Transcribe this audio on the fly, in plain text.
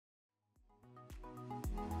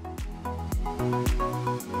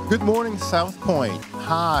Good morning, SouthPoint.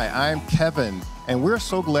 Hi, I'm Kevin, and we're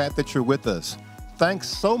so glad that you're with us. Thanks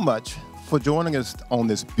so much for joining us on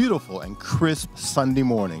this beautiful and crisp Sunday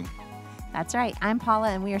morning. That's right. I'm Paula,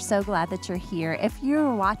 and we are so glad that you're here. If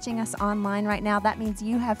you're watching us online right now, that means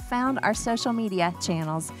you have found our social media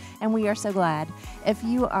channels, and we are so glad. If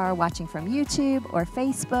you are watching from YouTube or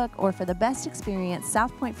Facebook, or for the best experience,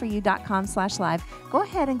 southpointforyou.com/live, go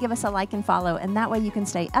ahead and give us a like and follow, and that way you can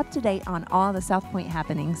stay up to date on all the SouthPoint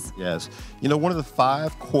happenings. Yes. You know, one of the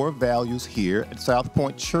 5 core values here at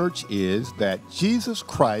SouthPoint Church is that Jesus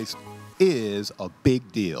Christ is a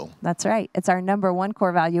big deal. That's right. It's our number 1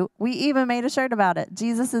 core value. We even made a shirt about it.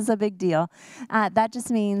 Jesus is a big deal. That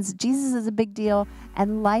just means Jesus is a big deal,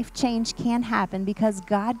 and life change can happen because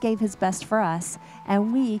God gave his best for us,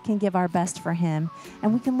 and we can give our best for him.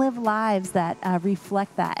 And we can live lives that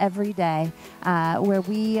reflect that every day, where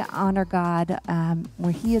we honor God,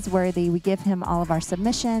 where he is worthy. We give him all of our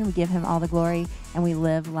submission. We give him all the glory, and we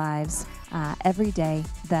live lives every day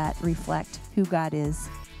that reflect who God is.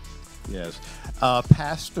 Yes.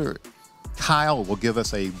 Pastor Kyle will give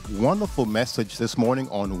us a wonderful message this morning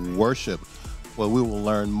on worship, where we will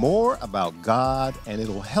learn more about God, and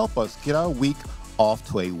it'll help us get our week off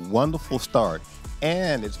to a wonderful start.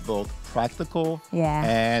 And it's both practical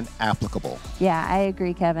and applicable. Yeah, I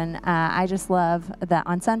agree, Kevin. I just love that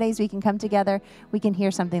on Sundays we can come together, we can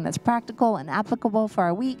hear something that's practical and applicable for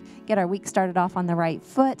our week, get our week started off on the right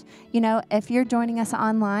foot. You know, if you're joining us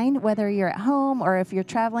online, whether you're at home or if you're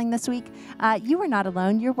traveling this week, you are not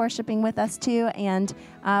alone. You're worshiping with us too, and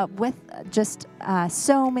with just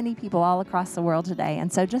so many people all across the world today.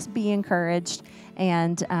 And so just be encouraged.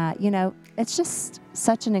 And, you know, it's just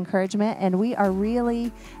such an encouragement, and we are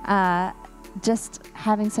really just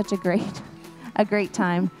having such a great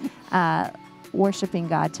time worshiping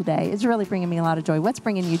God today. It's really bringing me a lot of joy. What's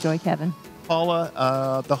bringing you joy, Kevin?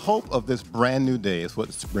 Paula, the hope of this brand new day is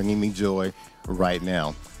what's bringing me joy right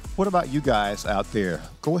now. What about you guys out there?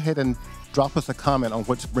 Go ahead and drop us a comment on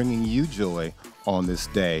what's bringing you joy on this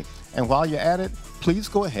day. And while you're at it, please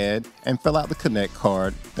go ahead and fill out the Connect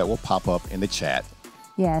card that will pop up in the chat.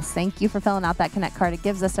 Yes, thank you for filling out that Connect card. It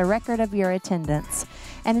gives us a record of your attendance.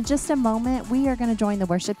 And in just a moment, we are going to join the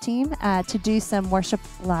worship team to do some worship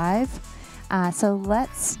live. So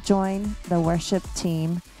let's join the worship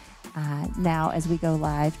team now as we go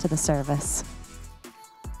live to the service. Good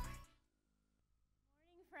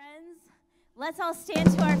morning, friends. Let's all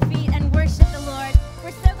stand to our feet and worship the Lord.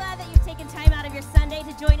 We're so glad that you've taken time out of your Sunday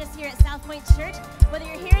to join us here at SouthPoint Church. Whether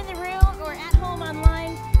you're here in the room or at home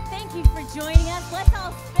online, thank you for joining us. Let's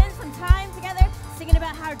all spend some time together singing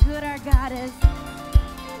about how good our God is.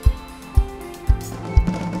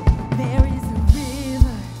 There is a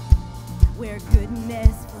river where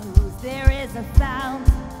goodness flows. There is a fount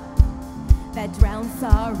that drowns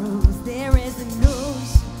sorrows. There is an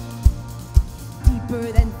ocean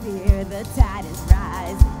deeper than fear. The tide is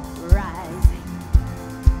rising, rising.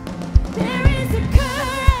 There is a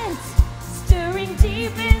current stirring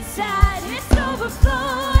deep inside. It's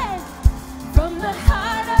overflowing from the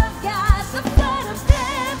heart of God. The flood of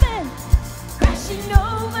heaven crashing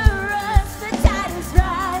over us. The tide is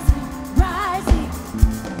rising, rising.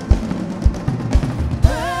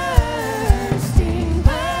 Bursting,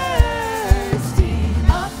 bursting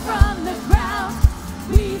up from the ground.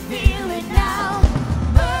 We feel it now.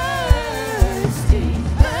 Bursting,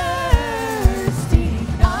 bursting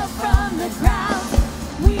up from the ground.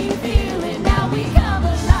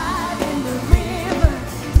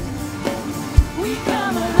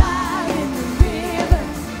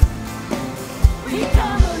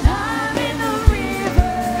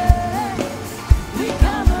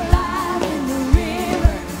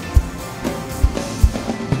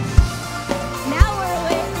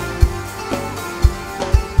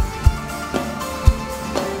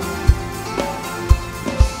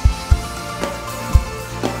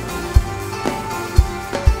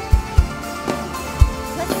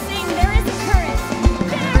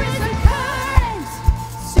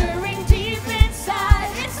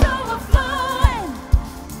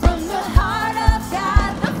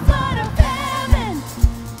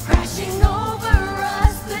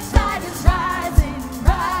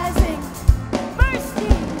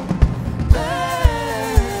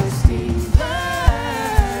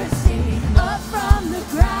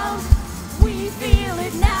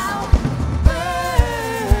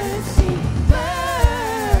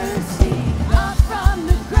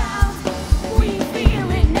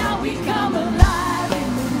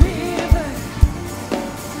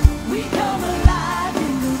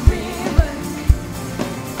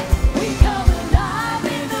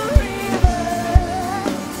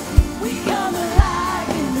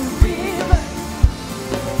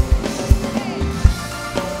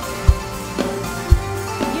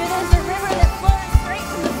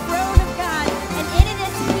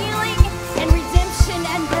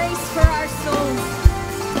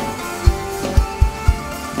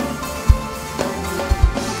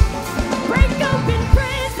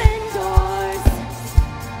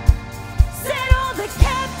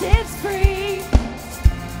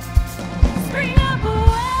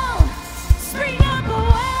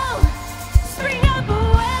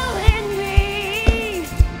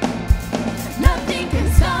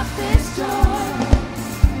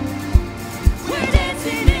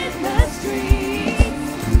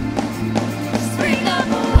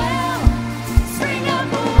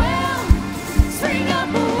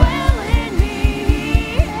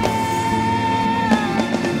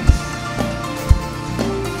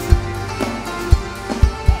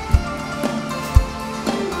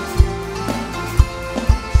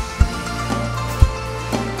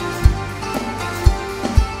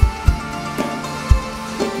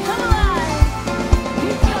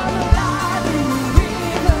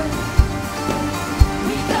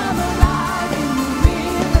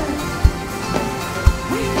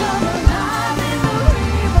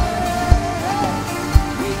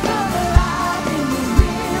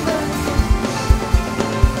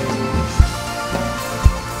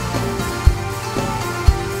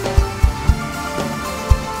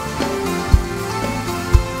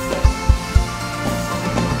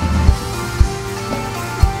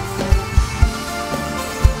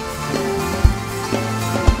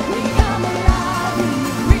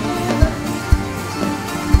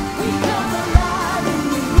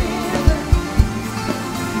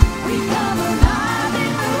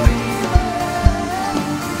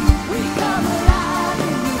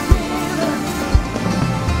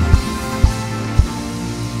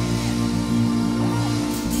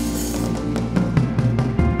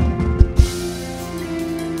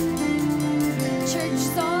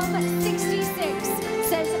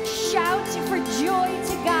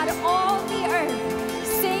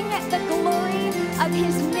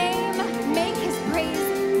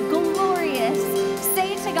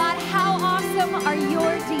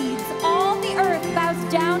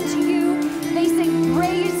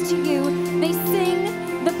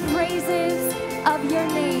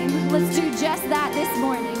 just that this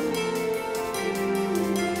morning.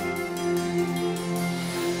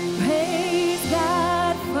 Praise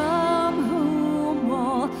God from whom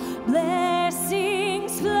all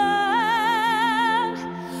blessings flow.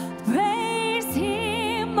 Praise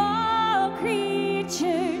Him, all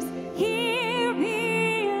creatures here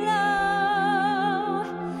below.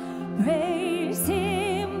 Praise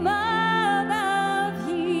Him, all of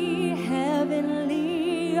ye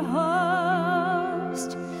heavenly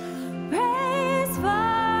host. Praise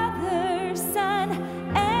Father, Son,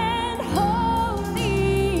 and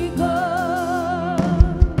Holy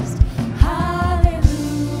Ghost. Hallelujah.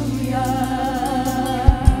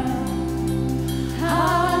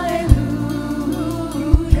 Hallelujah.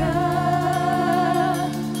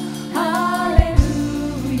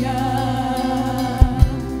 Hallelujah.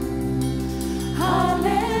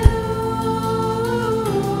 Hallelujah.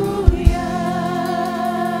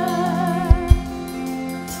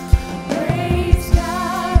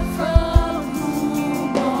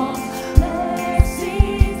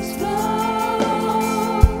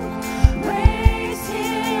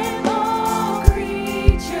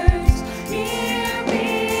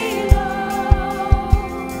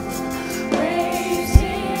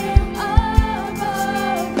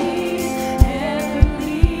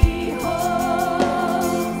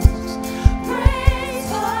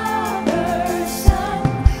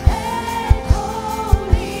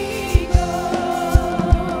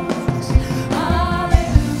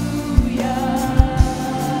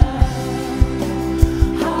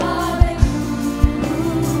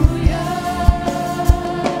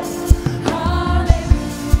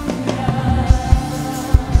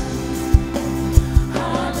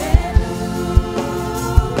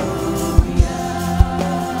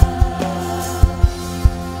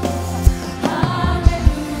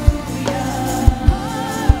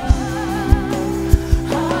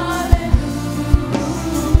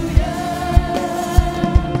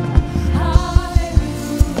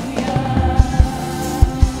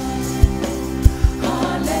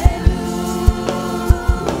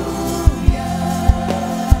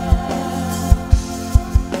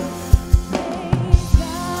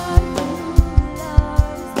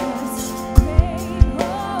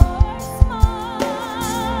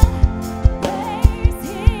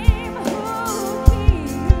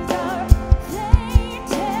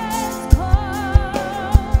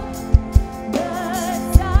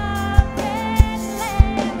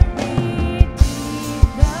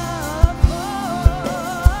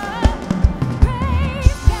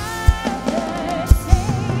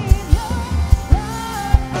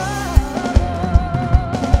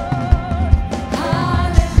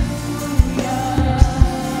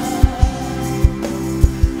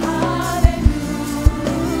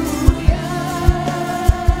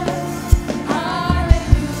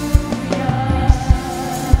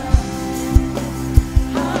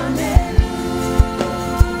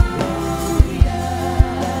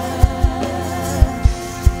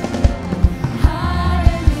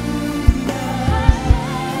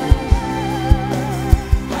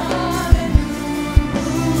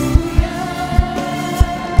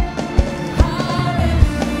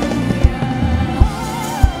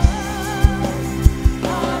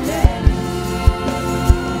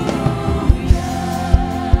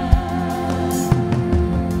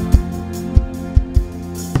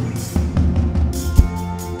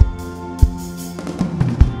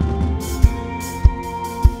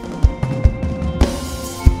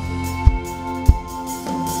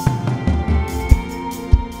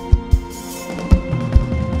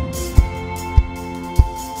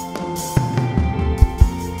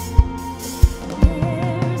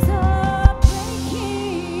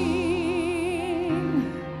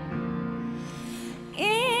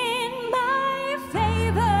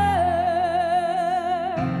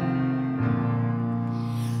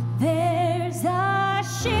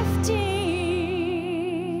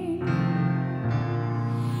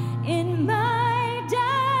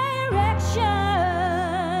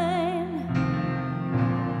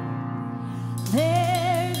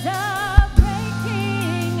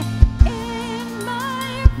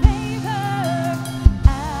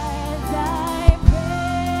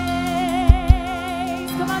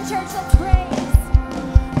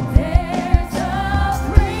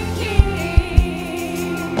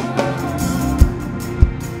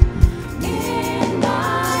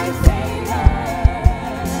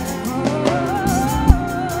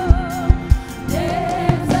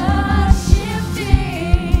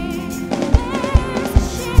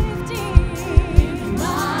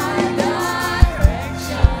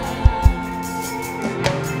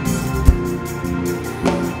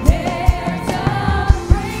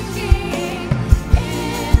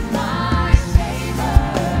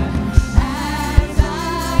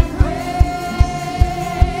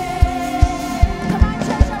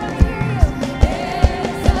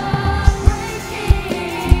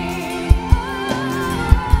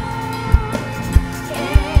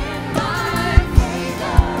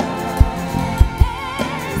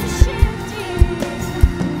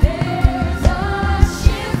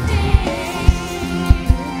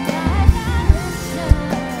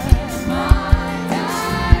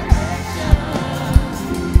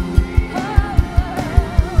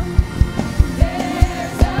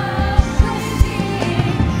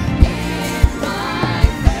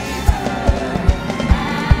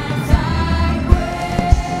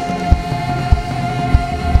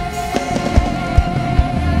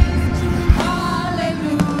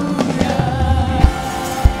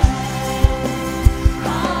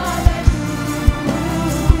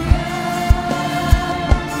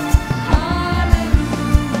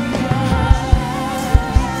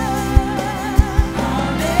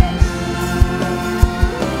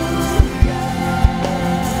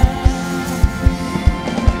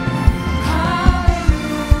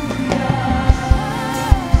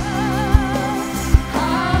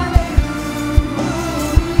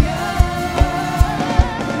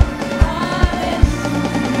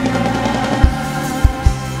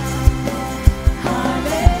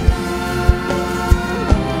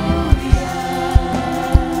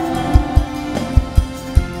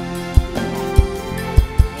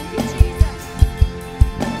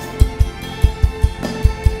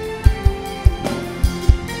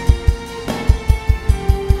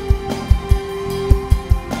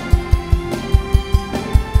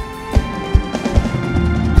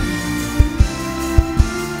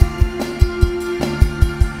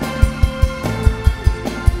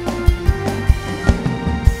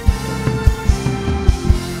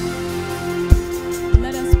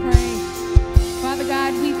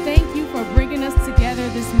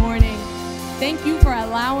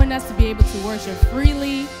 able to worship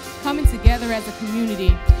freely, coming together as a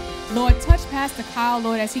community. Lord, touch Pastor Kyle,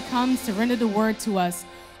 Lord, as he comes to render the word to us.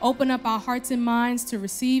 Open up our hearts and minds to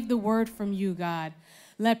receive the word from you, God.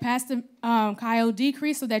 Let Pastor Kyle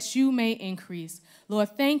decrease so that you may increase. Lord,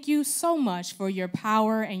 thank you so much for your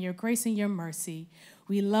power and your grace and your mercy.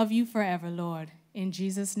 We love you forever, Lord. In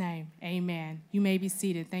Jesus' name, amen. You may be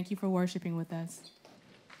seated. Thank you for worshiping with us.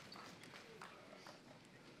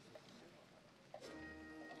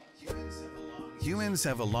 Humans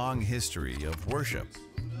have a long history of worship.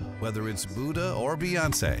 Whether it's Buddha or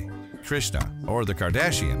Beyonce, Krishna or the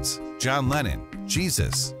Kardashians, John Lennon,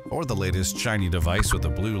 Jesus, or the latest shiny device with a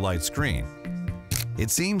blue light screen, it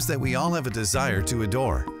seems that we all have a desire to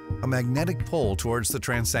adore, a magnetic pull towards the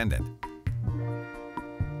transcendent.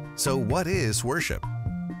 So what is worship?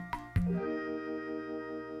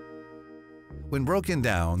 When broken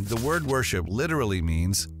down, the word worship literally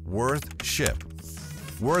means worth-ship.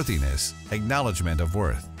 Worthiness, acknowledgement of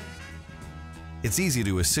worth. It's easy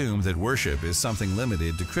to assume that worship is something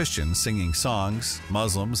limited to Christians singing songs,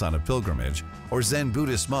 Muslims on a pilgrimage, or Zen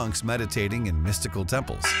Buddhist monks meditating in mystical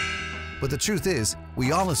temples. But the truth is,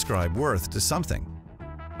 we all ascribe worth to something.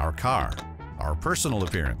 Our car, our personal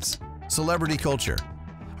appearance, celebrity culture,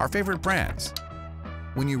 our favorite brands.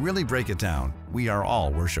 When you really break it down, we are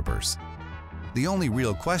all worshipers. The only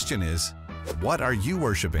real question is, what are you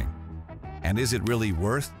worshiping? And is it really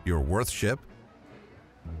worth your worth-ship?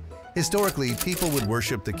 Historically, people would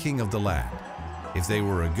worship the king of the land. If they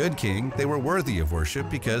were a good king, they were worthy of worship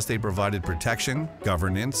because they provided protection,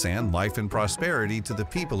 governance, and life and prosperity to the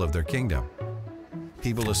people of their kingdom.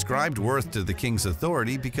 People ascribed worth to the king's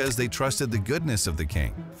authority because they trusted the goodness of the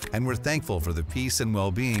king and were thankful for the peace and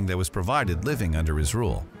well-being that was provided living under his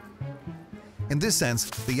rule. In this sense,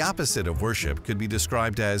 the opposite of worship could be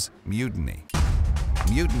described as mutiny.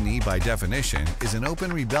 Mutiny, by definition, is an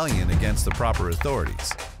open rebellion against the proper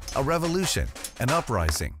authorities, a revolution, an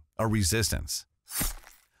uprising, a resistance.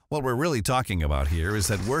 What we're really talking about here is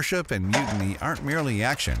that worship and mutiny aren't merely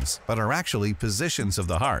actions, but are actually positions of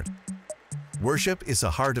the heart. Worship is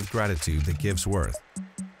a heart of gratitude that gives worth.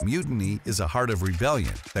 Mutiny is a heart of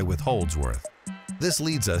rebellion that withholds worth. This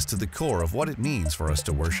leads us to the core of what it means for us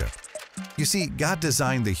to worship. You see, God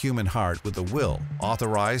designed the human heart with a will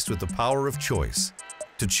authorized with the power of choice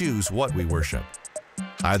to choose what we worship.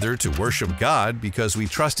 Either to worship God because we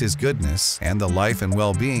trust His goodness and the life and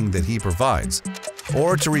well-being that He provides,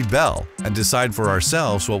 or to rebel and decide for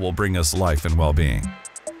ourselves what will bring us life and well-being.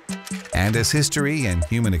 And as history and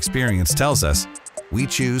human experience tells us, we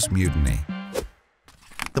choose mutiny.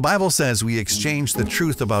 The Bible says we exchanged the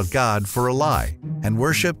truth about God for a lie and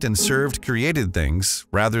worshipped and served created things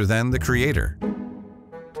rather than the Creator.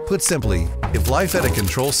 Put simply, if life had a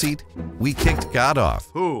control seat, we kicked God off.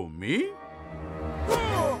 Who, me?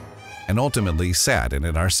 And ultimately sat in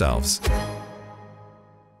it ourselves.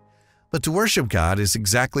 But to worship God is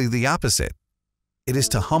exactly the opposite. It is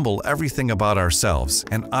to humble everything about ourselves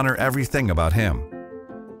and honor everything about Him.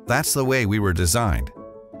 That's the way we were designed.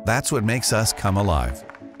 That's what makes us come alive.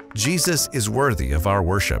 Jesus is worthy of our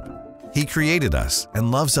worship. He created us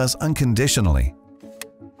and loves us unconditionally.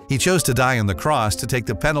 He chose to die on the cross to take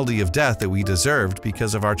the penalty of death that we deserved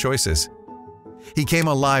because of our choices. He came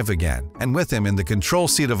alive again, and with Him in the control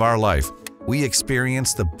seat of our life, we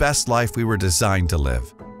experienced the best life we were designed to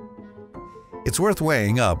live. It's worth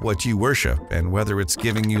weighing up what you worship and whether it's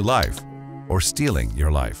giving you life or stealing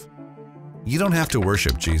your life. You don't have to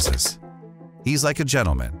worship Jesus. He's like a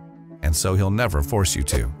gentleman, and so He'll never force you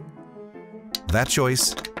to. That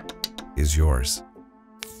choice is yours.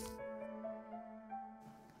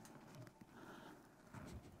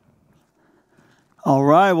 All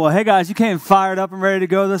right. Well, hey, guys, you came fired up and ready to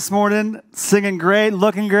go this morning. Singing great,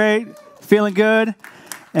 looking great, feeling good.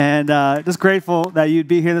 And just grateful that you'd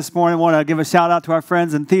be here this morning. Want to give a shout out to our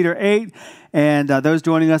friends in Theater 8 and those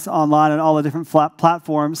joining us online on all the different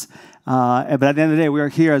platforms. But at the end of the day, we are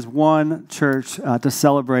here as one church to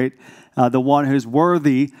celebrate the one who's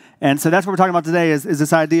worthy. And so that's what we're talking about today is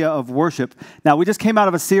this idea of worship. Now, we just came out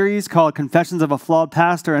of a series called Confessions of a Flawed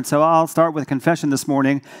Pastor, and so I'll start with a confession this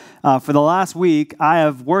morning. For the last week, I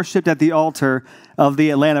have worshiped at the altar of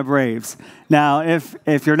the Atlanta Braves. Now,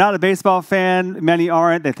 if you're not a baseball fan, many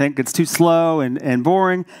aren't. They think it's too slow and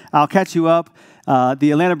boring. I'll catch you up.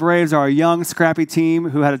 The Atlanta Braves are a young, scrappy team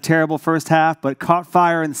who had a terrible first half, but caught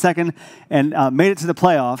fire in the second and made it to the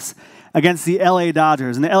playoffs against the LA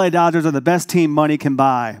Dodgers. And the LA Dodgers are the best team money can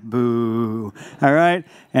buy. Boo. All right?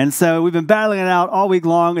 And so we've been battling it out all week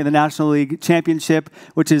long in the National League Championship,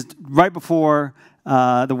 which is right before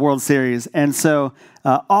the World Series. And so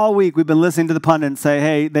all week we've been listening to the pundits say,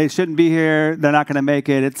 hey, they shouldn't be here. They're not going to make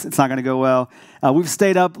it. It's not going to go well. We've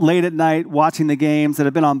stayed up late at night watching the games that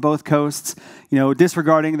have been on both coasts,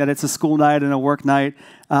 disregarding that it's a school night and a work night.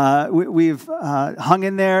 We've hung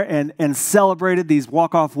in there and celebrated these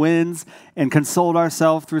walk-off wins and consoled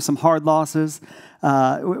ourselves through some hard losses.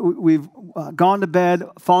 We've gone to bed,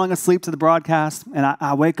 falling asleep to the broadcast, and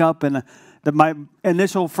I wake up and my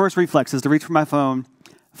initial first reflex is to reach for my phone,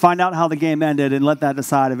 find out how the game ended, and let that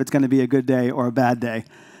decide if it's going to be a good day or a bad day.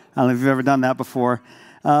 I don't know if you've ever done that before.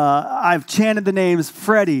 I've chanted the names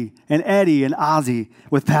Freddie and Eddie and Ozzy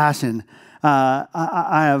with passion.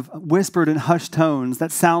 I have whispered in hushed tones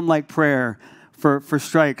that sound like prayer for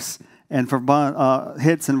strikes and for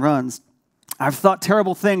hits and runs. I've thought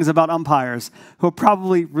terrible things about umpires who are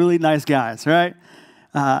probably really nice guys, right?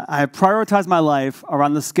 I have prioritized my life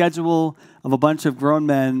around the schedule of a bunch of grown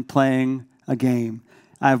men playing a game.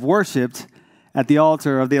 I have worshipped at the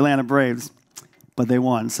altar of the Atlanta Braves, but they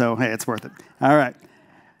won, so hey, it's worth it. All right.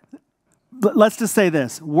 But let's just say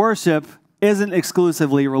this. Worship isn't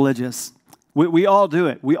exclusively religious. We all do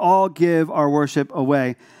it. We all give our worship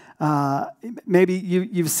away. Maybe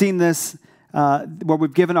you've seen this where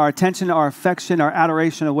we've given our attention, our affection, our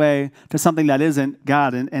adoration away to something that isn't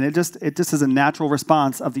God, and it just is a natural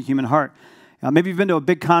response of the human heart. Maybe you've been to a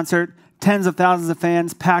big concert, tens of thousands of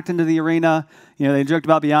fans packed into the arena. They joked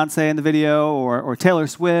about Beyonce in the video, or Taylor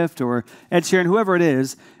Swift, or Ed Sheeran, whoever it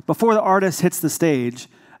is. Before the artist hits the stage,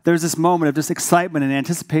 there's this moment of just excitement and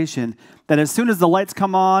anticipation that as soon as the lights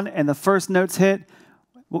come on and the first notes hit,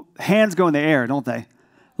 hands go in the air, don't they?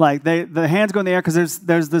 Like the hands go in the air because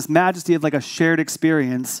there's this majesty of like a shared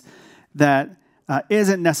experience that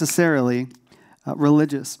isn't necessarily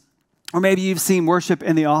religious. Or maybe you've seen worship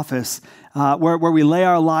in the office where we lay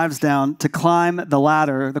our lives down to climb the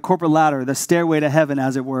ladder, the corporate ladder, the stairway to heaven,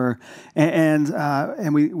 as it were.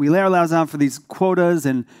 And we lay our lives down for these quotas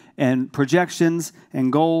and projections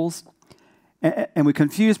and goals. And we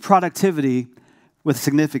confuse productivity with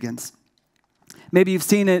significance. Maybe you've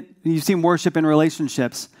seen worship in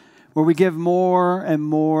relationships where we give more and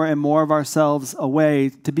more and more of ourselves away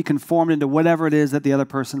to be conformed into whatever it is that the other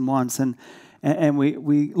person wants. And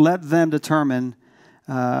we let them determine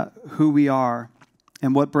who we are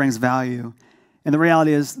and what brings value. And the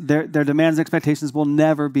reality is their demands and expectations will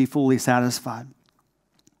never be fully satisfied.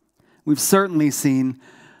 We've certainly seen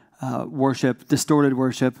distorted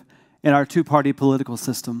worship, in our two-party political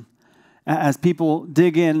system, as people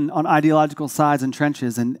dig in on ideological sides and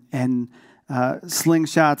trenches and sling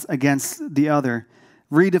shots against the other,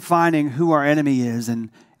 redefining who our enemy is and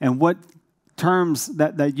what terms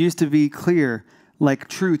that used to be clear, like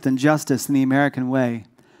truth and justice in the American way,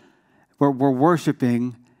 we're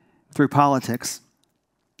worshiping through politics.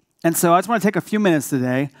 And so I just want to take a few minutes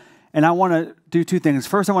today, and I want to do two things.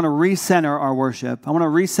 First, I want to recenter our worship. I want to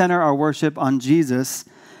recenter our worship on Jesus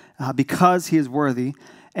because he is worthy,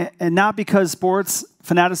 and not because sports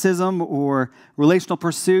fanaticism or relational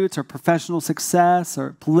pursuits or professional success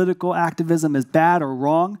or political activism is bad or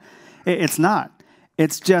wrong. It's not.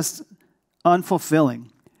 It's just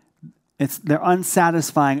unfulfilling. They're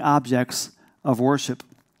unsatisfying objects of worship.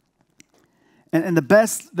 And the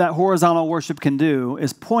best that horizontal worship can do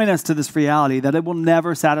is point us to this reality that it will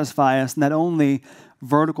never satisfy us, and that only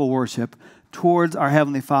vertical worship towards our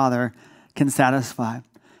Heavenly Father can satisfy.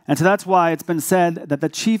 And so that's why it's been said that the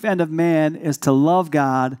chief end of man is to love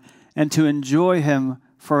God and to enjoy him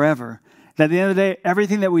forever. That at the end of the day,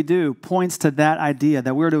 everything that we do points to that idea,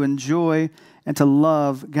 that we're to enjoy and to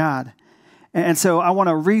love God. And so I want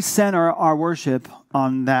to recenter our worship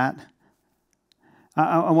on that.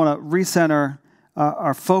 I want to recenter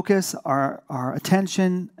our focus, our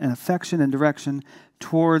attention and affection and direction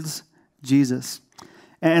towards Jesus.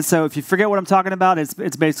 And so if you forget what I'm talking about, it's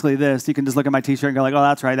basically this. You can just look at my t-shirt and go like, oh,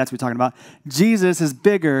 that's right, that's what we're talking about. Jesus is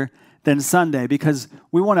bigger than Sunday, because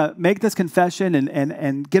we want to make this confession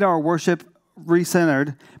and get our worship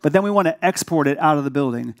recentered, but then we want to export it out of the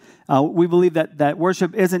building. We believe that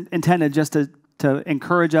worship isn't intended just to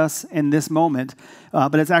encourage us in this moment,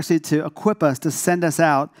 but it's actually to equip us, to send us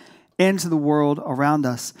out into the world around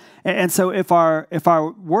us. And so if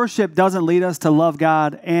our worship doesn't lead us to love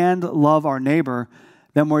God and love our neighbor,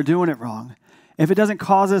 then we're doing it wrong. If it doesn't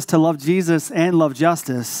cause us to love Jesus and love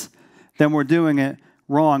justice, then we're doing it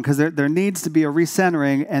wrong, because there needs to be a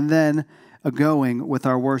recentering and then a going with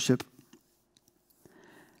our worship.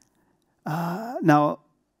 Now,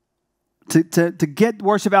 to get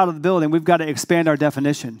worship out of the building, we've got to expand our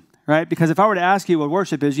definition, right? Because if I were to ask you what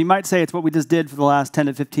worship is, you might say it's what we just did for the last 10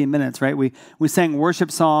 to 15 minutes, right? We sang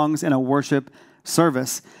worship songs in a worship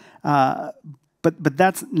service. But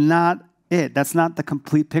that's not it. That's not the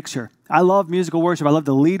complete picture. I love musical worship. I love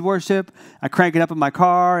to lead worship. I crank it up in my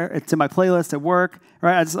car. It's in my playlist at work.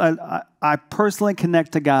 Right? I personally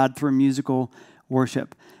connect to God through musical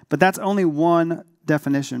worship. But that's only one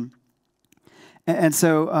definition. And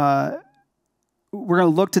so we're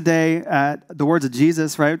going to look today at the words of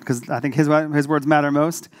Jesus, right? Because I think his words matter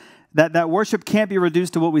most. That worship can't be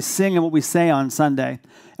reduced to what we sing and what we say on Sunday.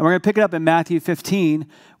 And we're going to pick it up in Matthew 15,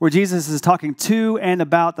 where Jesus is talking to and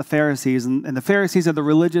about the Pharisees. And the Pharisees are the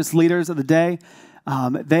religious leaders of the day.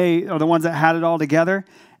 They are the ones that had it all together.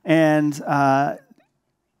 And,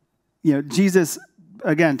 Jesus,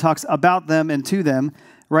 again, talks about them and to them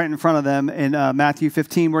right in front of them in Matthew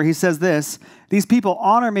 15, where he says this, "These people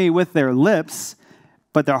honor me with their lips,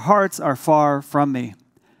 but their hearts are far from me.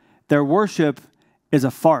 Their worship is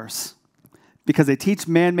a farce because they teach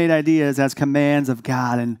man-made ideas as commands of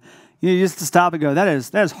God." And you just to stop and go, that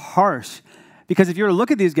is harsh. Because if you were to look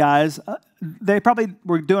at these guys, they probably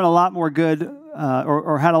were doing a lot more good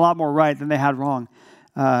or had a lot more right than they had wrong.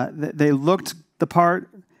 They looked the part.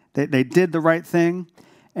 They did the right thing.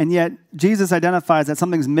 And yet, Jesus identifies that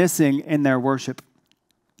something's missing in their worship.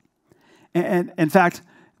 And in fact,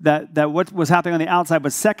 that what was happening on the outside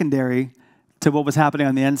was secondary to what was happening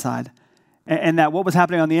on the inside. And that what was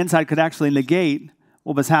happening on the inside could actually negate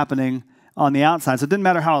what was happening on the outside. So it didn't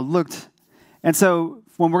matter how it looked. And so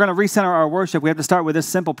when we're going to recenter our worship, we have to start with this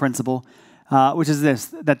simple principle, which is this,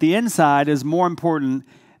 that the inside is more important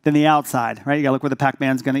than the outside, right? You got to look where the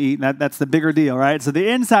Pac-Man's going to eat. That's the bigger deal, right? So the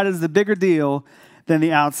inside is the bigger deal than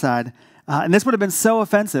the outside. And this would have been so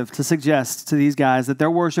offensive to suggest to these guys that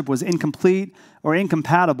their worship was incomplete or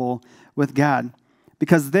incompatible with God,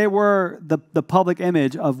 because they were the public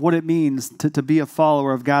image of what it means to be a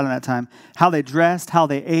follower of God in that time. How they dressed, how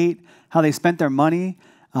they ate, how they spent their money,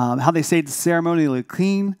 how they stayed ceremonially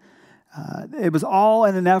clean. It was all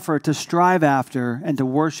in an effort to strive after and to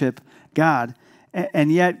worship God.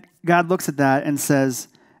 And yet God looks at that and says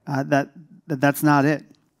that's not it.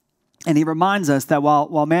 And he reminds us that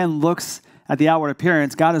while man looks at the outward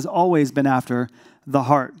appearance, God has always been after the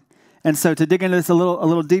heart. And so to dig into this a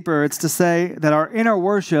little deeper, it's to say that our inner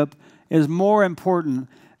worship is more important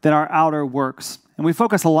than our outer works. And we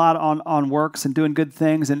focus a lot on works and doing good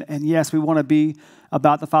things. And yes, we want to be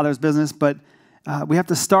about the Father's business, but we have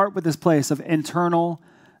to start with this place of internal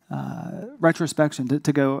retrospection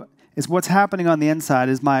to go, is what's happening on the inside?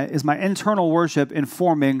 Is my internal worship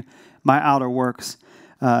informing my outer works?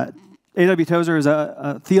 A.W. Tozer is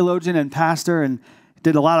a theologian and pastor and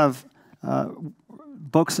did a lot of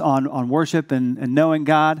books on worship and knowing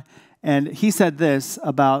God. And he said this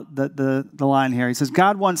about the line here. He says,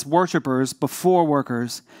 "God wants worshipers before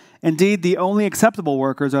workers. Indeed, the only acceptable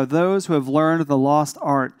workers are those who have learned the lost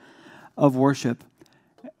art of worship."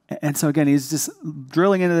 And so again, he's just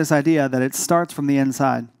drilling into this idea that it starts from the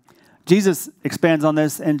inside. Jesus expands on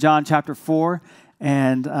this in John chapter 4.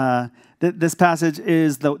 And this passage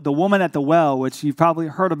is the woman at the well, which you've probably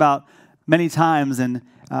heard about many times. And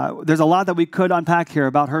there's a lot that we could unpack here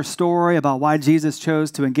about her story, about why Jesus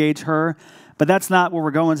chose to engage her. But that's not where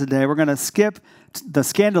we're going today. We're going to skip the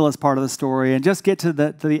scandalous part of the story and just get to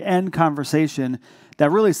the end conversation that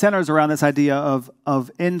really centers around this idea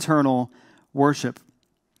of internal worship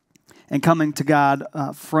and coming to God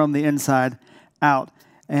from the inside out.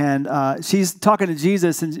 And she's talking to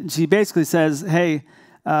Jesus, and she basically says, hey,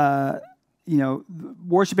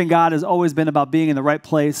 worshiping God has always been about being in the right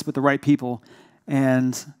place with the right people.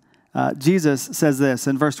 And Jesus says this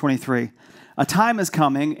in verse 23, "A time is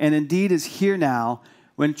coming, and indeed is here now,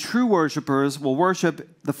 when true worshipers will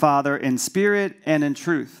worship the Father in spirit and in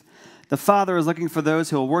truth. The Father is looking for those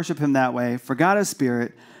who will worship him that way, for God is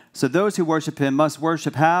spirit, so those who worship him must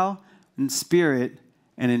worship how? In spirit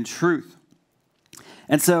and in truth."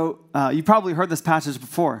 And so you probably heard this passage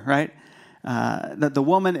before, right? That the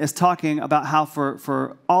woman is talking about how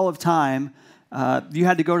for all of time, you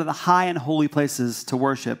had to go to the high and holy places to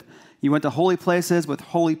worship. You went to holy places with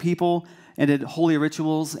holy people and did holy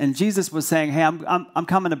rituals. And Jesus was saying, hey, I'm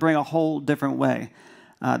coming to bring a whole different way.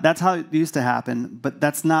 That's how it used to happen, but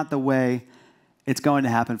that's not the way it's going to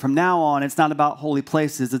happen. From now on, it's not about holy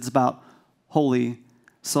places, it's about holy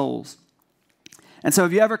souls. And so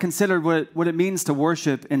have you ever considered what it means to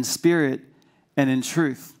worship in spirit and in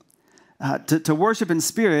truth? To worship in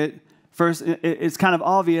spirit, first, it's kind of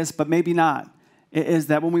obvious, but maybe not. It is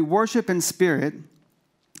that when we worship in spirit,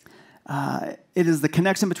 it is the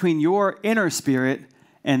connection between your inner spirit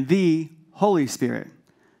and the Holy Spirit,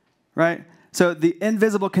 right? So the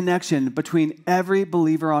invisible connection between every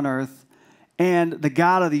believer on earth and the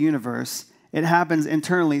God of the universe, it happens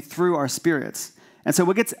internally through our spirits. And so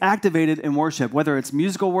what gets activated in worship, whether it's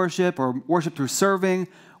musical worship or worship through serving,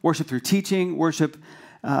 worship through teaching, worship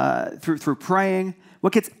through praying,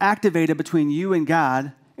 what gets activated between you and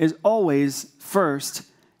God is always first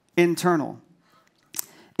internal.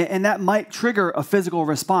 And that might trigger a physical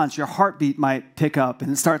response. Your heartbeat might pick up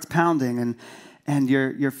and it starts pounding, and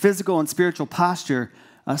your physical and spiritual posture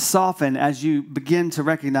soften as you begin to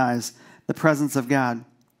recognize the presence of God.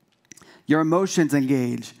 Your emotions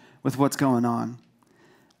engage with what's going on.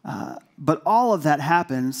 But all of that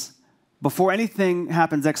happens before anything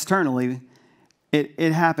happens externally.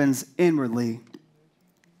 It happens inwardly.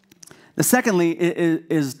 The secondly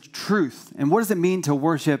is truth. And what does it mean to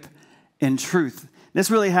worship in truth? This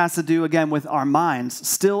really has to do, again, with our minds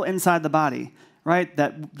still inside the body, right?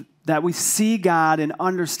 That we see God and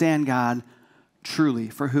understand God truly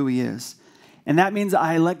for who he is. And that means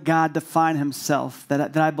I let God define himself,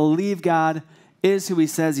 that I believe God is who he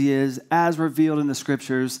says he is, as revealed in the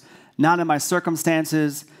scriptures, not in my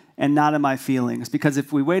circumstances and not in my feelings. Because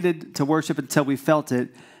if we waited to worship until we felt it,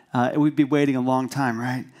 we'd be waiting a long time,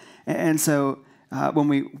 right? And so when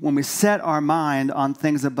we set our mind on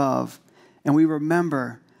things above, and we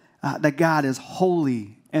remember that God is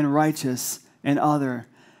holy and righteous and other,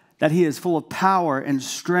 that he is full of power and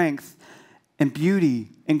strength and beauty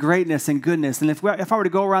and greatness and goodness. And if I were to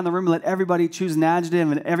go around the room and let everybody choose an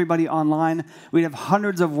adjective and everybody online, we'd have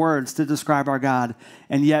hundreds of words to describe our God,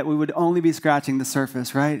 and yet we would only be scratching the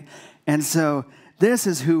surface, right? And so this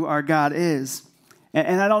is who our God is.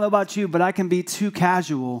 And I don't know about you, but I can be too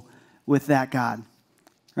casual with that God,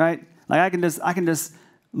 right? Like I can just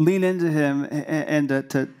lean into him and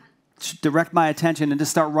to direct my attention and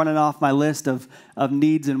just start running off my list of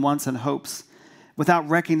needs and wants and hopes without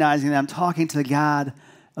recognizing that I'm talking to the God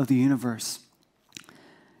of the universe.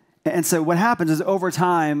 And so what happens is over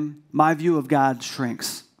time, my view of God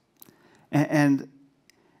shrinks. And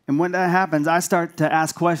when that happens, I start to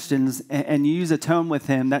ask questions and use a tone with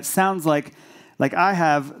him that sounds like I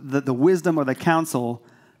have the wisdom or the counsel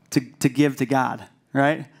to give to God,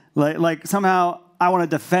 right? Like somehow I want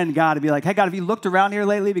to defend God and be like, hey, God, have you looked around here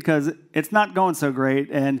lately? Because it's not going so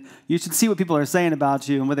great, and you should see what people are saying about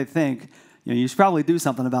you and what they think. You should probably do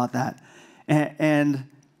something about that. And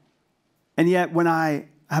yet when I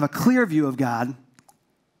have a clear view of God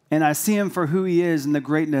and I see him for who he is and the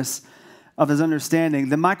greatness of his understanding,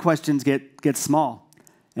 then my questions get small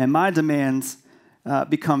and my demands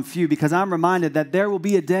become few, because I'm reminded that there will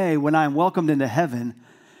be a day when I'm welcomed into heaven,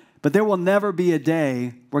 but there will never be a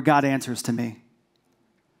day where God answers to me.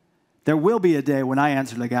 There will be a day when I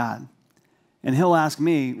answer to God, and he'll ask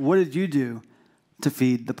me, what did you do to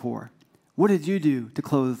feed the poor? What did you do to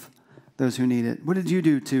clothe those who need it? What did you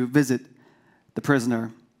do to visit the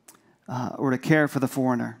prisoner or to care for the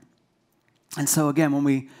foreigner? And so again, when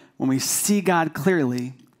we see God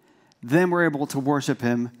clearly, then we're able to worship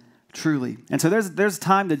him truly. And so there's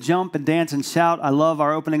time to jump and dance and shout. I love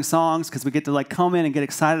our opening songs because we get to come in and get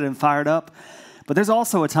excited and fired up. But there's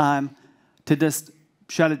also a time to just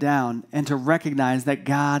shut it down and to recognize that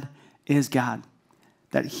God is God,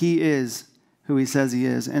 that he is who he says he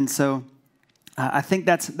is. And so I think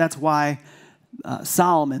that's why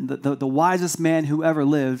Solomon, the wisest man who ever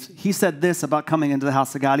lived, he said this about coming into the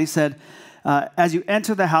house of God. He said, as you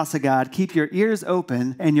enter the house of God, keep your ears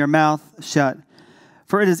open and your mouth shut.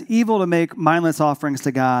 For it is evil to make mindless offerings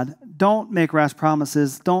to God. Don't make rash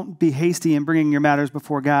promises. Don't be hasty in bringing your matters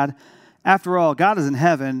before God. After all, God is in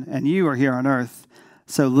heaven and you are here on earth.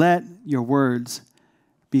 So let your words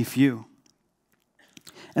be few.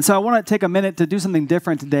 And so I want to take a minute to do something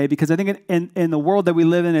different today, because I think in the world that we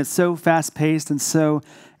live in, it's so fast-paced and so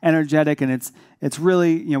energetic, and it's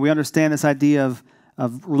really, we understand this idea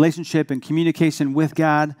of relationship and communication with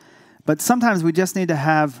God, but sometimes we just need to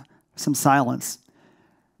have some silence.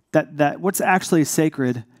 That what's actually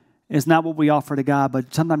sacred is not what we offer to God,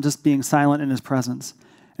 but sometimes just being silent in his presence.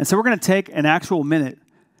 And so we're going to take an actual minute,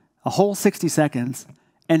 a whole 60 seconds,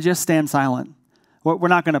 and just stand silent. We're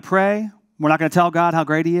not going to pray. We're not going to tell God how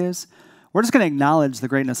great he is. We're just going to acknowledge the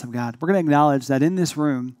greatness of God. We're going to acknowledge that in this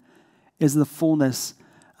room is the fullness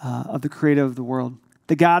of the creator of the world,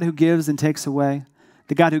 the God who gives and takes away,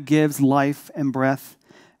 the God who gives life and breath.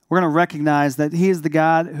 We're going to recognize that he is the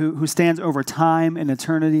God who stands over time and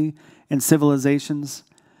eternity and civilizations,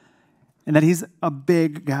 and that he's a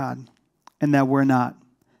big God and that we're not.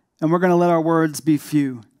 And we're going to let our words be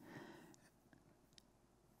few.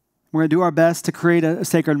 We're going to do our best to create a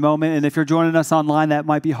sacred moment. And if you're joining us online, that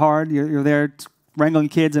might be hard. You're there wrangling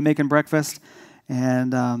kids and making breakfast.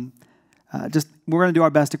 And we're going to do our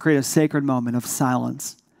best to create a sacred moment of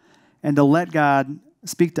silence and to let God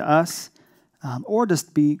speak to us or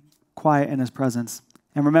just be quiet in his presence.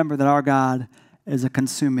 And remember that our God is a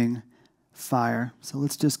consuming fire. So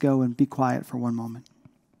let's just go and be quiet for one moment.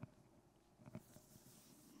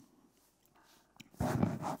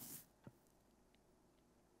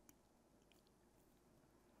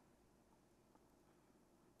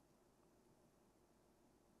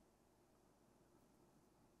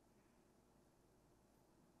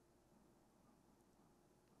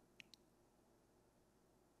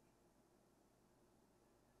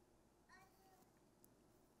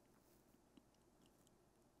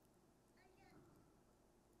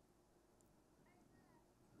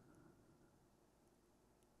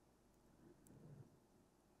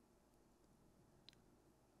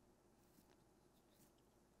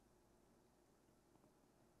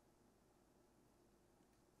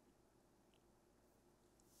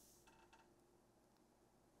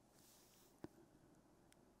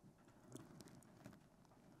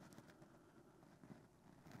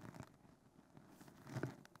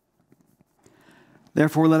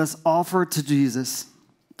 Therefore, let us offer through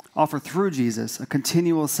Jesus, a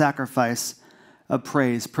continual sacrifice of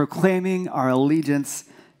praise, proclaiming our allegiance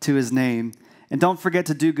to his name. And don't forget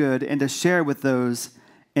to do good and to share with those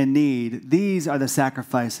in need. These are the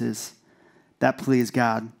sacrifices that please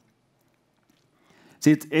God.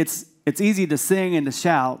 See, it's easy to sing and to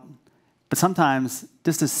shout, but sometimes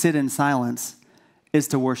just to sit in silence is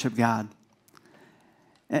to worship God.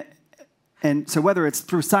 And so whether it's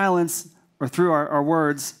through silence or through our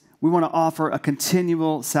words, we want to offer a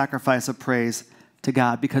continual sacrifice of praise to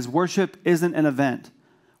God, because worship isn't an event.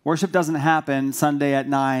 Worship doesn't happen Sunday at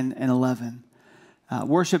 9 and 11.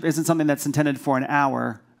 Worship isn't something that's intended for an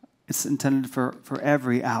hour. It's intended for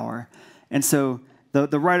every hour. And so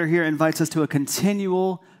the writer here invites us to a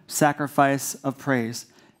continual sacrifice of praise,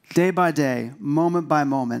 day by day, moment by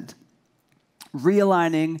moment,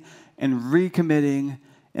 realigning and recommitting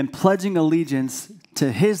and pledging allegiance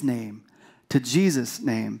to his name, to Jesus'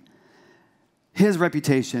 name, his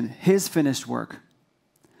reputation, his finished work.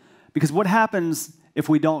 Because what happens if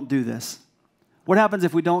we don't do this? What happens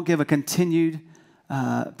if we don't give a continued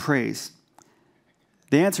praise?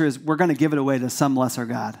 The answer is we're going to give it away to some lesser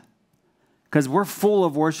god. Because we're full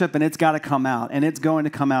of worship and it's got to come out, and it's going to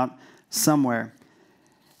come out somewhere.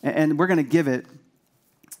 And we're going to give it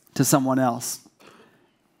to someone else.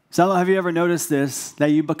 So have you ever noticed this, that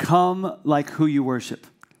you become like who you worship?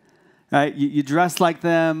 Right? You dress like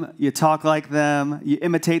them, you talk like them, you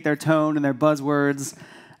imitate their tone and their buzzwords.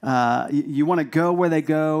 You want to go where they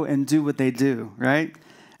go and do what they do, right?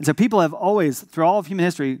 And so people have always, through all of human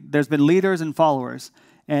history, there's been leaders and followers.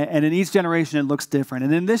 And in each generation, it looks different.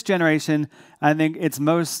 And in this generation, I think it's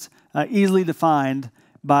most easily defined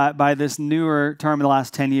by this newer term in the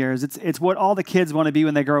last 10 years. It's what all the kids want to be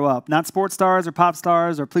when they grow up. Not sports stars or pop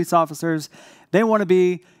stars or police officers. They want to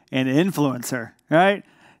be an influencer, right?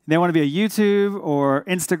 They want to be a YouTube or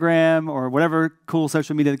Instagram or whatever cool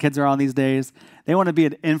social media the kids are on these days. They want to be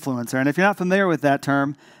an influencer. And if you're not familiar with that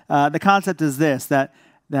term, the concept is this, that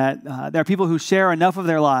there are people who share enough of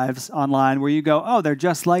their lives online where you go, oh, they're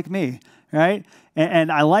just like me, right?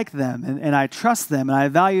 And I like them, and I trust them, and I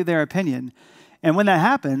value their opinion. And when that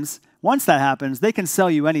happens, once that happens, they can sell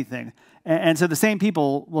you anything. And so the same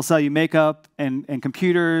people will sell you makeup and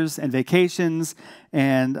computers and vacations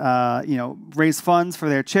and raise funds for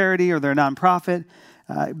their charity or their nonprofit.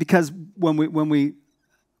 Because when we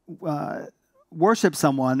worship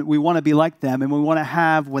someone, we want to be like them and we want to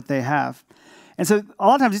have what they have. And so a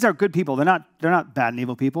lot of times these are good people. They're not bad and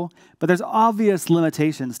evil people, but there's obvious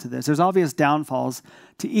limitations to this. There's obvious downfalls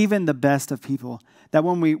to even the best of people. That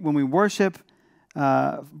when we worship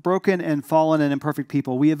broken and fallen and imperfect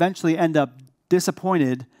people, we eventually end up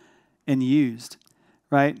disappointed and used,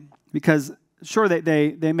 right? Because sure,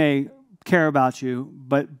 they may care about you,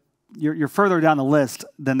 but you're further down the list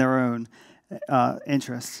than their own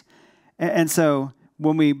interests. And so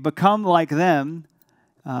when we become like them,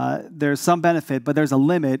 there's some benefit, but there's a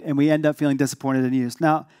limit, and we end up feeling disappointed and used.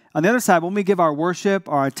 Now, on the other side, when we give our worship,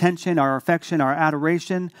 our attention, our affection, our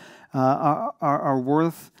adoration, our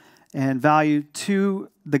worth, and value to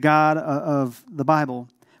the God of the Bible,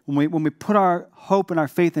 when we put our hope and our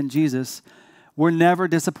faith in Jesus, we're never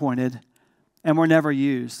disappointed and we're never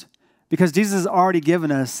used. Because Jesus has already given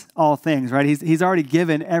us all things, right? He's already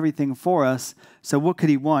given everything for us, so what could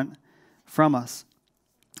he want from us?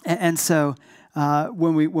 And so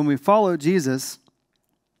when we follow Jesus,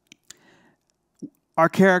 our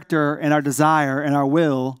character and our desire and our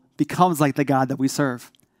will becomes like the God that we serve.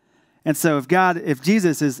 And so if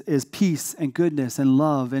Jesus is peace and goodness and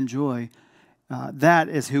love and joy, that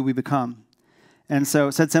is who we become. And so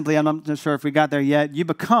said simply, I'm not sure if we got there yet, you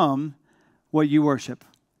become what you worship.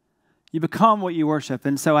 You become what you worship.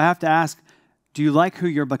 And so I have to ask, do you like who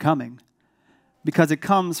you're becoming? Because it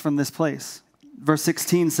comes from this place. Verse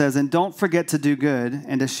 16 says, and don't forget to do good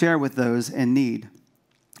and to share with those in need.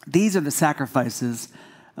 These are the sacrifices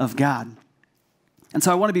of God. And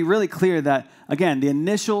so I want to be really clear that, again, the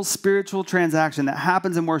initial spiritual transaction that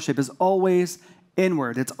happens in worship is always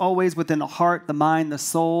inward. It's always within the heart, the mind, the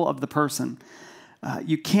soul of the person.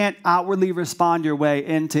 You can't outwardly respond your way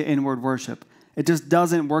into inward worship. It just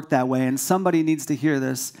doesn't work that way. And somebody needs to hear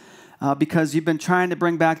this because you've been trying to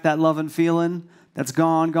bring back that love and feeling that's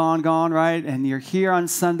gone, right? And you're here on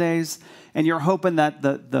Sundays and you're hoping that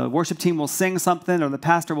the worship team will sing something or the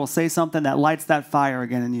pastor will say something that lights that fire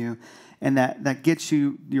again in you and that gets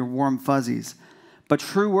you your warm fuzzies. But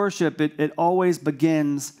true worship, it always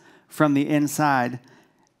begins from the inside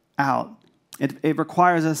out. It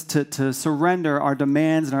requires us to surrender our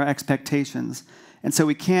demands and our expectations. And so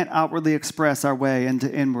we can't outwardly express our way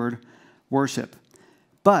into inward worship.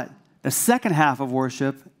 But the second half of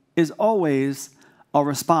worship is always a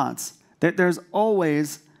response. There's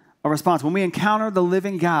always a response. When we encounter the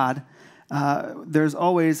living God, there's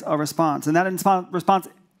always a response. And that response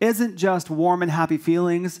isn't just warm and happy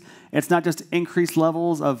feelings. It's not just increased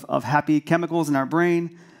levels of happy chemicals in our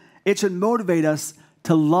brain. It should motivate us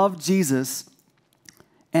to love Jesus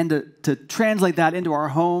and to translate that into our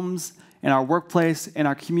homes, in our workplace, in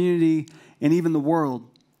our community, and even the world.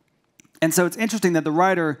 And so it's interesting that the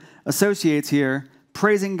writer associates here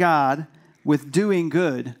praising God with doing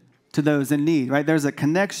good to those in need, right? There's a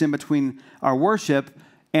connection between our worship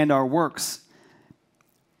and our works.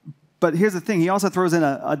 But here's the thing. He also throws in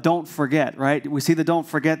a don't forget, right? We see the don't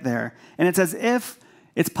forget there. And it's as if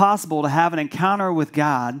it's possible to have an encounter with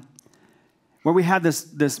God where we have this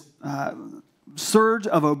surge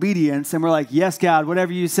of obedience, and we're like, yes, God,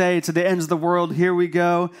 whatever you say to the ends of the world, here we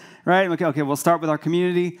go, right? Okay, we'll start with our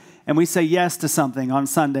community, and we say yes to something on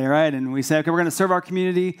Sunday, right? And we say, okay, we're going to serve our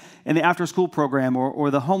community in the after-school program or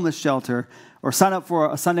the homeless shelter or sign up for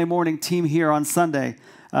a Sunday morning team here on Sunday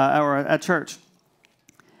or at church.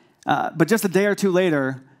 But just a day or two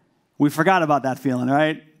later, we forgot about that feeling,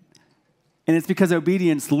 right? And it's because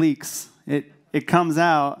obedience leaks. It comes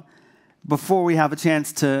out before we have a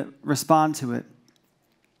chance to respond to it.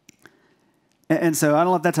 And so I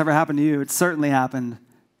don't know if that's ever happened to you. It's certainly happened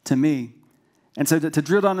to me. And so to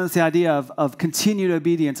drill down into the idea of continued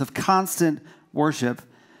obedience, of constant worship,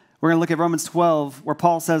 we're going to look at Romans 12, where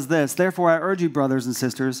Paul says this, therefore I urge you, brothers and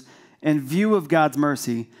sisters, in view of God's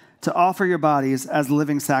mercy, to offer your bodies as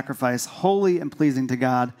living sacrifice, holy and pleasing to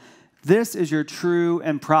God. This is your true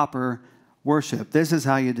and proper worship. This is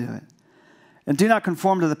how you do it. And do not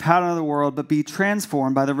conform to the pattern of the world, but be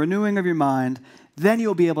transformed by the renewing of your mind. Then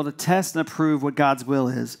you'll be able to test and approve what God's will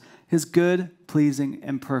is, his good, pleasing,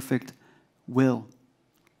 and perfect will.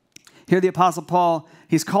 Here the Apostle Paul,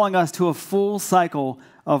 he's calling us to a full cycle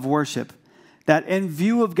of worship. That in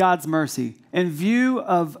view of God's mercy, in view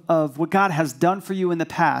of what God has done for you in the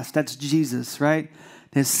past, that's Jesus, right?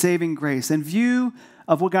 His saving grace. In view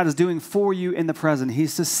of what God is doing for you in the present,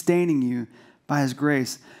 he's sustaining you by his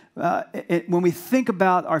grace. When we think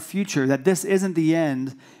about our future, that this isn't the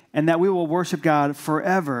end and that we will worship God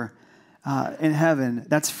forever in heaven,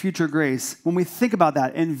 that's future grace. When we think about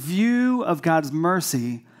that, in view of God's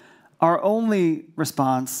mercy, our only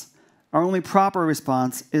proper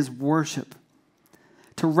response is worship.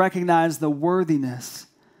 To recognize the worthiness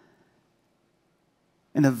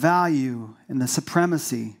and the value and the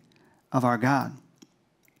supremacy of our God.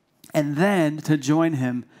 And then to join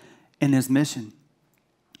him in his mission.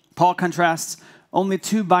 Paul contrasts only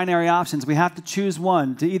two binary options. We have to choose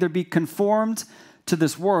one, to either be conformed to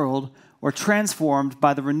this world or transformed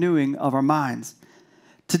by the renewing of our minds.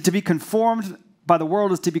 To be conformed by the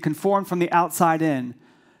world is to be conformed from the outside in,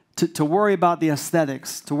 to worry about the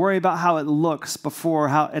aesthetics, to worry about how it looks before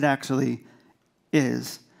how it actually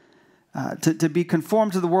is. To be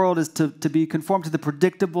conformed to the world is to be conformed to the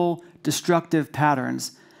predictable, destructive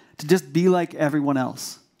patterns, to just be like everyone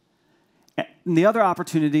else. And the other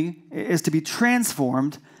opportunity is to be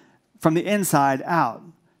transformed from the inside out,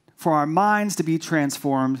 for our minds to be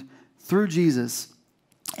transformed through Jesus,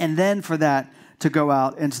 and then for that to go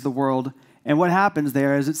out into the world. And what happens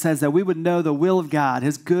there is it says that we would know the will of God,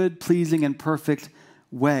 his good, pleasing, and perfect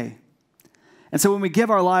way. And so when we give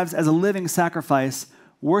our lives as a living sacrifice,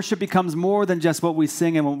 worship becomes more than just what we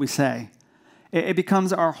sing and what we say. It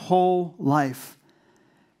becomes our whole life.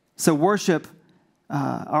 So worship,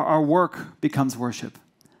 our work becomes worship.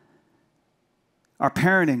 Our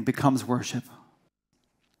parenting becomes worship.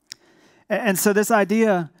 And so this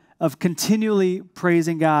idea of continually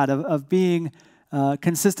praising God, of being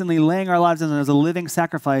consistently laying our lives down as a living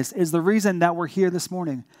sacrifice is the reason that we're here this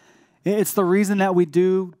morning. It's the reason that we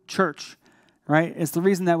do church, right? It's the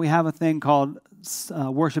reason that we have a thing called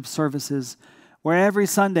worship services, where every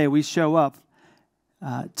Sunday we show up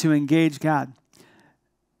to engage God.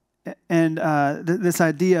 And this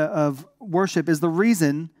idea of worship is the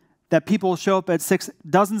reason that people show up at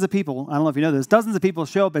dozens of people, I don't know if you know this, dozens of people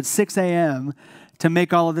show up at 6 a.m. to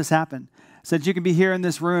make all of this happen. So that you can be here in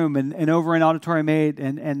this room and over in Auditorium 8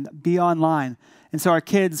 and be online. And so our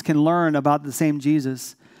kids can learn about the same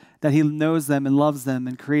Jesus, that he knows them and loves them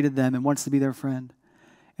and created them and wants to be their friend.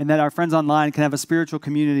 And that our friends online can have a spiritual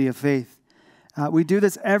community of faith. We do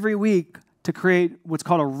this every week to create what's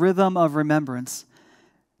called a rhythm of remembrance.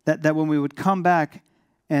 That when we would come back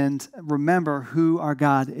and remember who our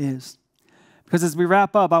God is. Because as we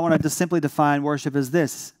wrap up, I want to just simply define worship as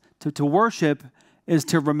this. To worship is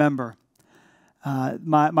to remember.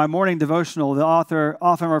 My morning devotional, the author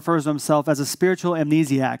often refers to himself as a spiritual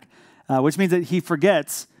amnesiac, which means that he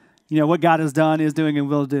forgets, what God has done, is doing, and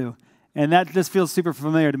will do. And that just feels super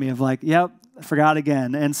familiar to me of like, yep, forgot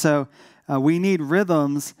again. And so we need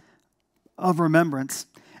rhythms of remembrance.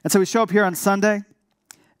 And so we show up here on Sunday,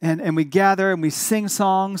 and we gather and we sing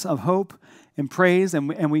songs of hope and praise,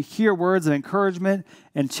 and we hear words of encouragement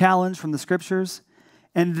and challenge from the scriptures.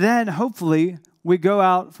 And then hopefully we go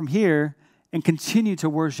out from here and continue to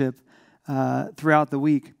worship throughout the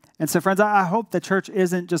week. And so, friends, I hope that church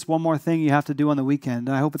isn't just one more thing you have to do on the weekend.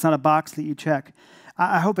 I hope it's not a box that you check.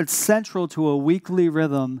 I hope it's central to a weekly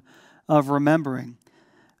rhythm of remembering,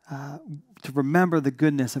 to remember the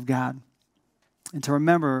goodness of God, and to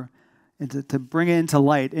remember and to bring it into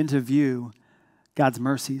light, into view, God's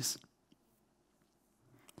mercies.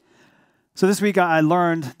 So this week I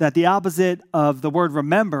learned that the opposite of the word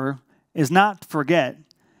remember is not forget.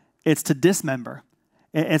 It's to dismember.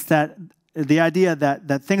 It's the idea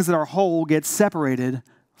that things that are whole get separated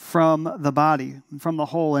from the body, from the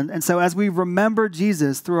whole. And so as we remember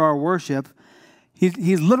Jesus through our worship,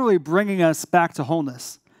 he's literally bringing us back to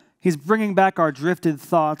wholeness. He's bringing back our drifted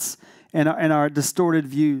thoughts and our distorted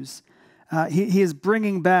views. He is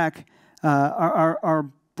bringing back our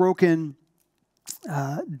broken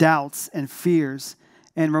doubts and fears,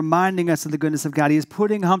 and reminding us of the goodness of God. He is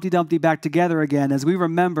putting Humpty Dumpty back together again. As we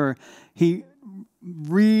remember, he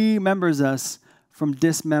remembers us from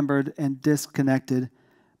dismembered and disconnected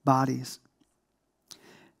bodies.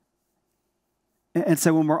 And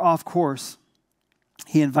so when we're off course,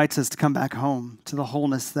 he invites us to come back home to the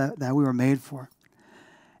wholeness that we were made for.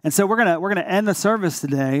 And so we're gonna end the service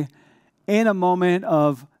today in a moment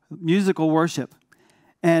of musical worship.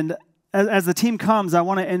 And as the team comes, I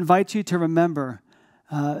want to invite you to remember,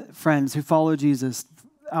 friends who follow Jesus,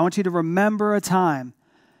 I want you to remember a time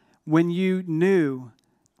when you knew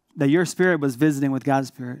that your spirit was visiting with God's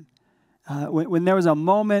spirit. When there was a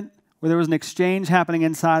moment where there was an exchange happening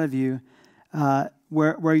inside of you,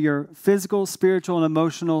 where your physical, spiritual, and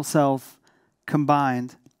emotional self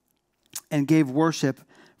combined and gave worship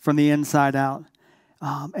from the inside out.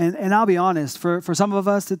 And I'll be honest, for some of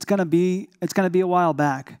us, it's gonna be a while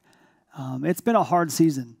back. It's been a hard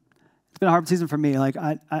season. It's been a hard season for me. Like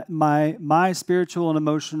my spiritual and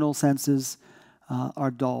emotional senses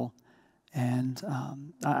are dull, and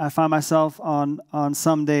I find myself on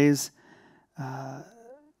some days,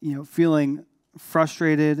 feeling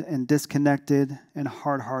frustrated and disconnected and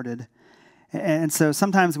hard-hearted. And so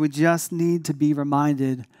sometimes we just need to be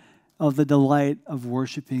reminded of the delight of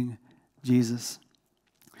worshiping Jesus.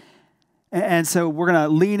 And so we're going to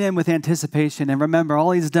lean in with anticipation and remember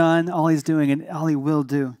all he's done, all he's doing, and all he will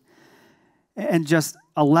do. And just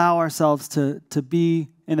allow ourselves to be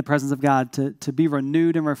in the presence of God, to be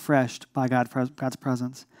renewed and refreshed by God's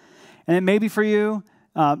presence. And it may be for you,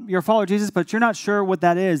 you're a follower of Jesus, but you're not sure what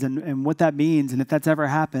that is and what that means and if that's ever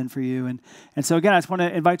happened for you. And so again, I just want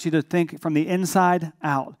to invite you to think from the inside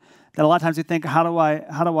out. That a lot of times you think, how do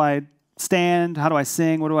I stand? How do I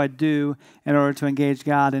sing? What do I do in order to engage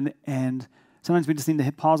God? And sometimes we just need to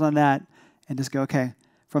hit pause on that and just go, okay,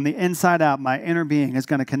 from the inside out, my inner being is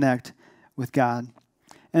going to connect with God.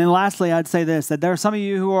 And then lastly, I'd say this, that there are some of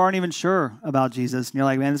you who aren't even sure about Jesus. And you're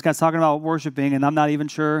like, man, this guy's talking about worshiping, and I'm not even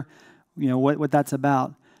sure, what that's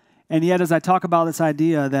about. And yet, as I talk about this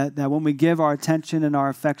idea that when we give our attention and our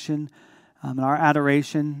affection and our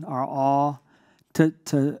adoration, our awe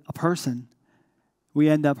to a person, we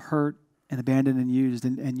end up hurt and abandoned and used.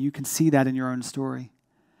 And you can see that in your own story.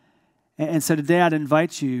 And so today I'd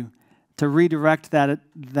invite you to redirect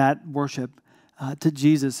that worship to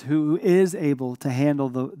Jesus, who is able to handle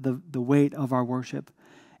the weight of our worship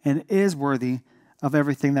and is worthy of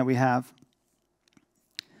everything that we have.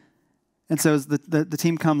 And so as the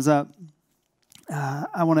team comes up,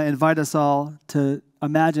 I want to invite us all to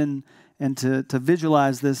imagine and to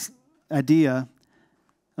visualize this idea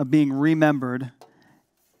of being remembered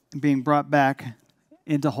and being brought back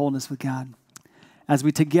into wholeness with God. As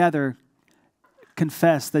we together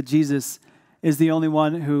confess that Jesus is the only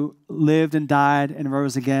one who lived and died and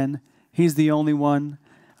rose again. He's the only one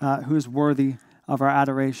who is worthy of our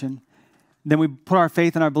adoration. Then we put our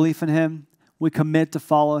faith and our belief in him. We commit to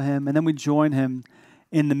follow him, and then we join him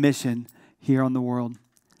in the mission here on the world.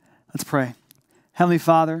 Let's pray. Heavenly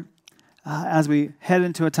Father, as we head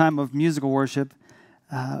into a time of musical worship,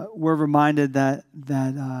 we're reminded that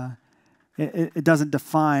it doesn't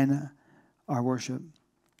define our worship.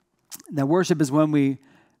 That worship is when we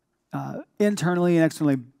internally and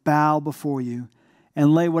externally bow before you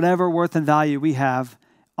and lay whatever worth and value we have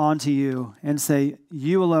onto you and say,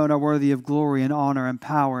 you alone are worthy of glory and honor and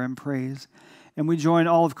power and praise. And we join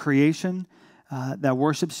all of creation that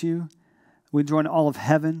worships you. We join all of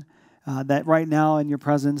heaven that right now in your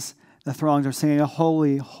presence, the throngs are singing,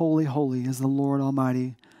 holy, holy, holy is the Lord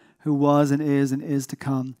Almighty, who was and is to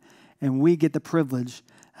come. And we get the privilege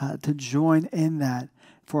to join in that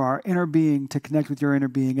for our inner being to connect with your inner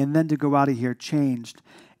being and then to go out of here changed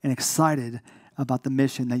and excited about the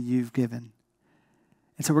mission that you've given.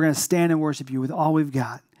 And so we're going to stand and worship you with all we've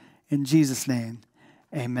got. In Jesus' name,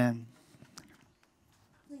 amen.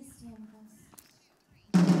 Please stand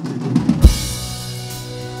with us.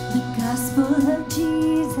 The gospel of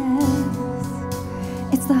Jesus,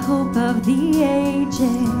 it's the hope of the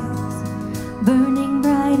ages, burning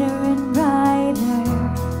brighter and brighter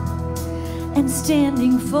and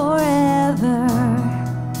standing forever.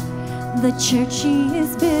 The church he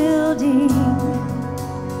is building,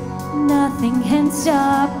 nothing can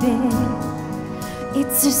stop it.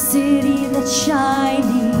 It's a city that's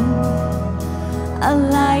shining, a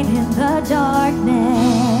light in the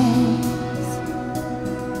darkness.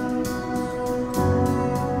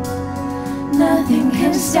 Nothing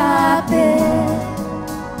can stop it.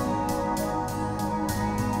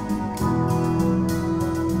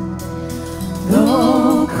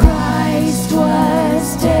 Though Christ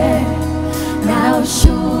was dead, now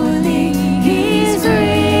surely he's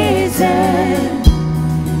risen.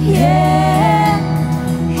 Yeah,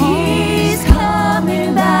 he's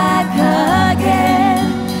coming back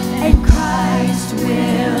again, and Christ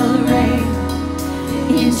will reign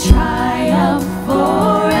in triumph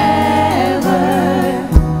forever.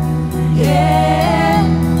 Yeah,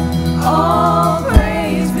 all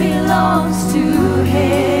praise belongs to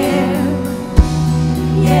him.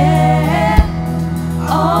 Yeah,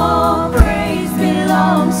 all praise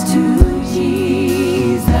belongs to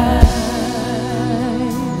Jesus.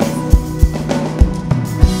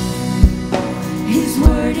 His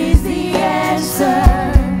word is the answer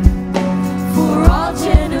for all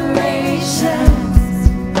generations.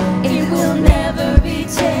 It will never be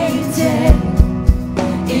tainted.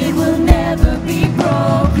 It will never be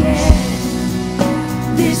broken.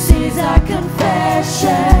 This is our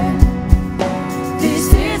confession.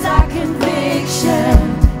 This is our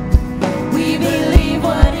conviction. We believe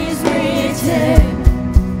what is written.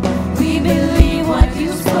 We believe what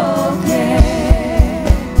you've spoken.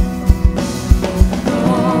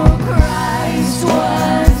 Oh, Christ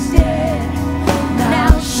was dead.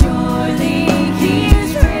 Now surely he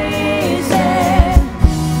is risen.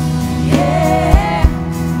 Yeah,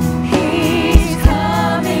 he's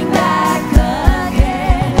coming back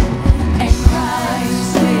again, and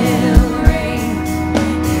Christ will reign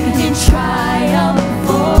in triumph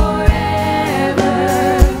forever.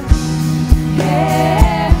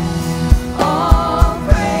 Yeah, all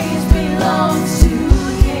praise belongs to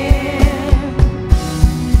him.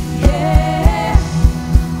 Yeah,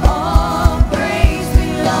 all praise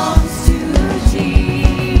belongs to Jesus.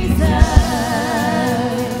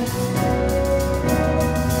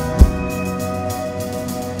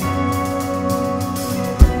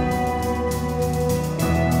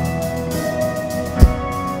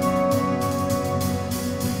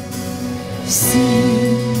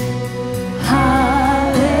 Sing hallelujah.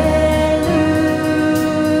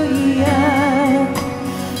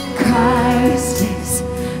 Christ is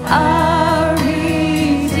our Redeemer.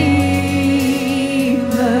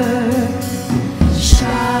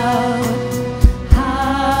 Shout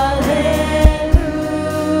hallelujah.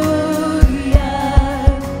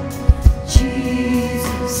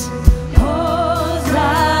 Jesus holds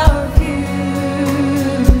our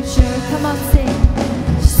future. Come on, sing.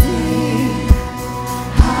 Sing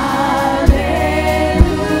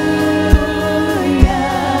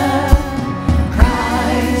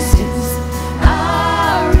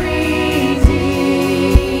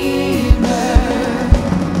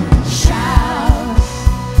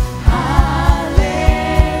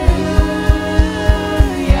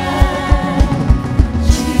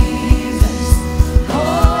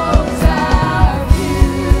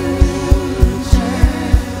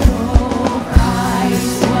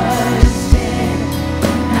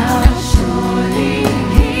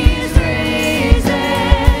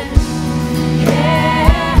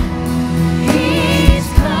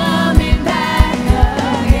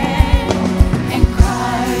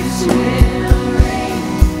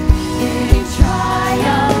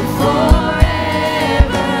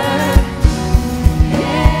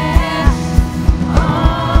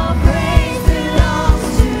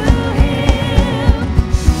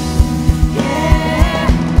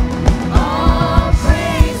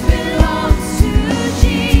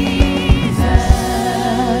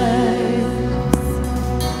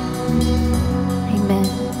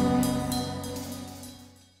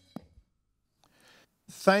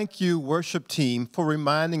thank you, worship team, for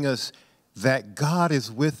reminding us that God is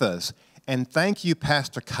with us. And thank you,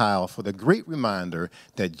 Pastor Kyle, for the great reminder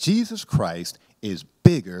that Jesus Christ is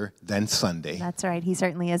bigger than Sunday. That's right. He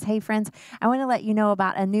certainly is. Hey, friends, I want to let you know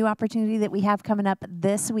about a new opportunity that we have coming up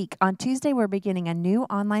this week. On Tuesday, we're beginning a new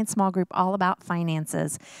online small group all about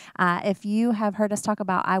finances. If you have heard us talk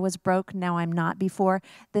about I was broke, now I'm not before,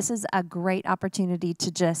 this is a great opportunity to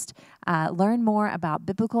just learn more about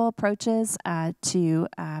biblical approaches to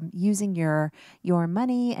using your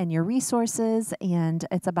money and your resources. And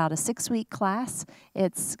it's about a 6-week class.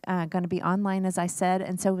 It's going to be online, as I said.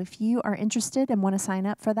 And so if you are interested and want to sign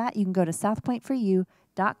up for that, you can go to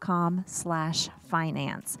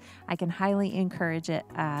southpointforyou.com/finance. I can highly encourage it.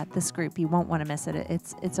 This group, you won't want to miss it.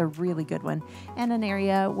 It's a really good one and an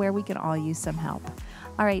area where we can all use some help.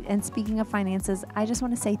 All right, and speaking of finances, I just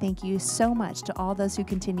want to say thank you so much to all those who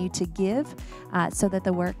continue to give so that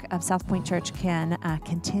the work of SouthPoint Church can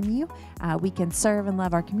continue. We can serve and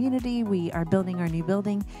love our community. We are building our new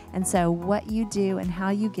building. And so what you do and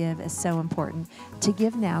how you give is so important. To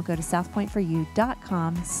give now, go to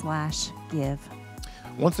southpointforyou.com/give.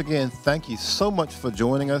 Once again, thank you so much for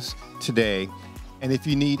joining us today. And if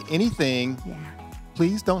you need anything,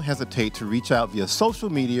 please don't hesitate to reach out via social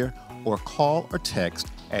media or call or text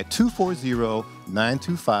at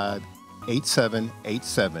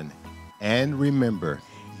 240-925-8787. And remember,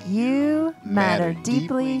 you matter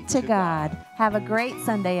deeply to God. Have a great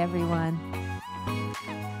Sunday, everyone.